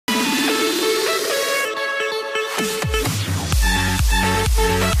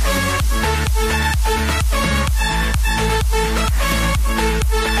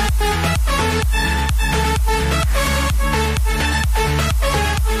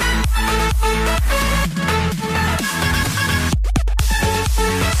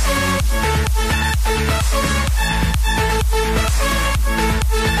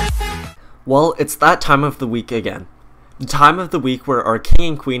Well, it's that time of the week again. The time of the week where our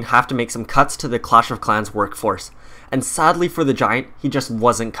king and queen have to make some cuts to the Clash of Clans workforce, and sadly for the giant, he just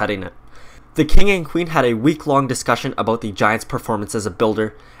wasn't cutting it. The king and queen had a week-long discussion about the giant's performance as a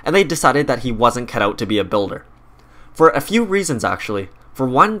builder, and they decided that he wasn't cut out to be a builder. For a few reasons actually. For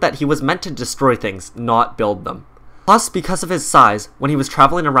one, that he was meant to destroy things, not build them. Plus, because of his size, when he was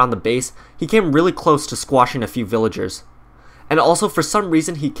traveling around the base, he came really close to squashing a few villagers. And also for some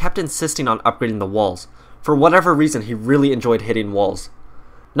reason he kept insisting on upgrading the walls. For whatever reason, he really enjoyed hitting walls.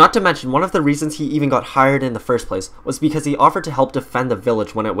 Not to mention, one of the reasons he even got hired in the first place was because he offered to help defend the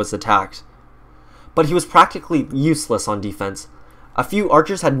village when it was attacked. But he was practically useless on defense. A few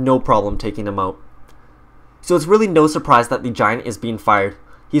archers had no problem taking him out. So it's really no surprise that the giant is being fired.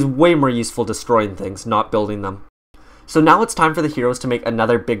 He's way more useful destroying things, not building them. So now it's time for the heroes to make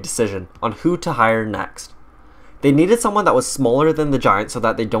another big decision on who to hire next. They needed someone that was smaller than the giant so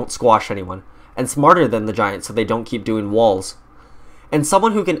that they don't squash anyone, and smarter than the giant so they don't keep doing walls. And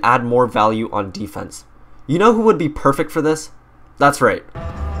someone who can add more value on defense. You know who would be perfect for this? That's right.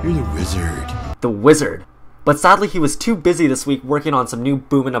 You're the wizard. The wizard. But sadly he was too busy this week working on some new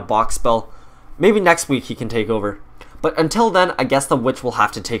boom in a box spell. Maybe next week he can take over. But until then, I guess the witch will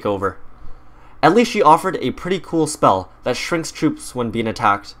have to take over. At least she offered a pretty cool spell that shrinks troops when being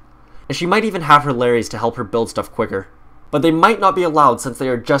attacked. And she might even have her Larrys to help her build stuff quicker. But they might not be allowed since they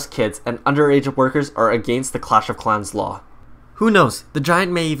are just kids and underage workers are against the Clash of Clans law. Who knows, the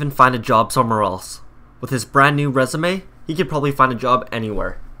giant may even find a job somewhere else. With his brand new resume, he could probably find a job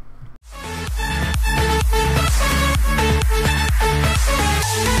anywhere.